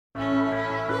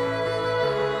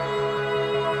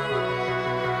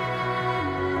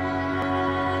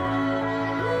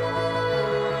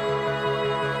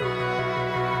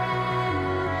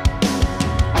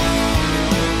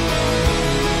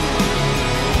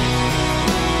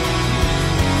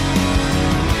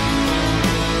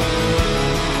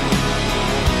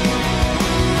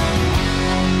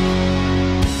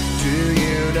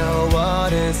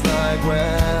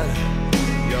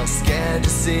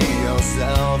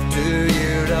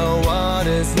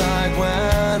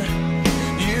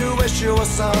you were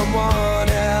someone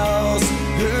else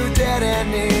who didn't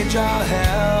need your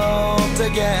help to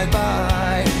get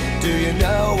by. Do you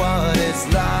know what it's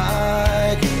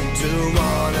like to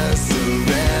wanna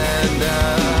surrender?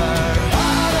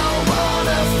 I don't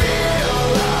wanna feel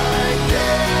like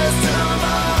this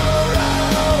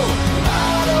tomorrow.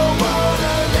 I don't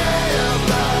wanna live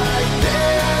like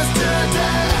this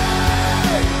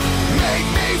today. Make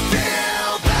me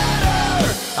feel better.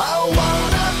 I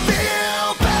wanna feel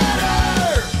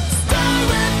better. Stay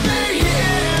with me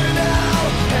here now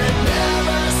and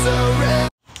never surrender.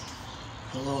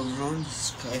 Hello everyone, this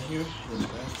is Kai here. We're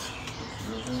back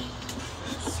with another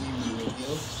theme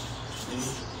video.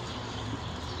 Today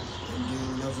I'm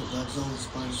doing another Godzilla and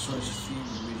Spinosaurus theme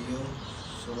video.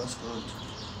 So let's go on to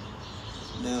it.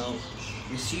 Now,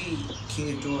 we see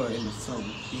Ghidorah in the film.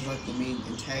 He's like the main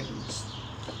antagonist.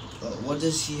 But what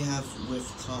does he have with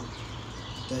Kong?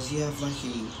 Does he have like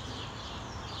a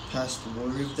past war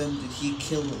with them? Did he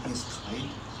kill his kind?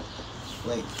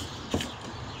 Like,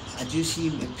 I do see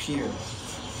him appear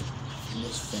in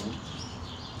this film.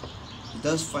 He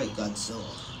does fight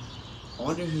Godzilla. I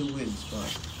wonder who wins,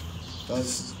 but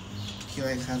does he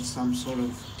like have some sort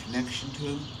of connection to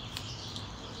him?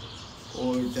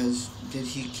 Or did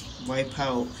he wipe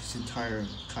out his entire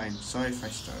kind? Sorry if I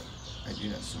do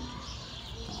that something.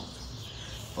 No.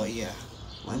 But yeah,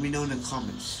 let me know in the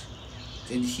comments.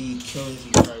 Did he kill his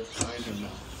entire kind or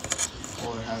not?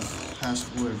 Or have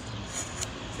passed word?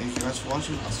 Thank you guys for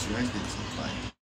watching. I'll see you guys next time. Bye.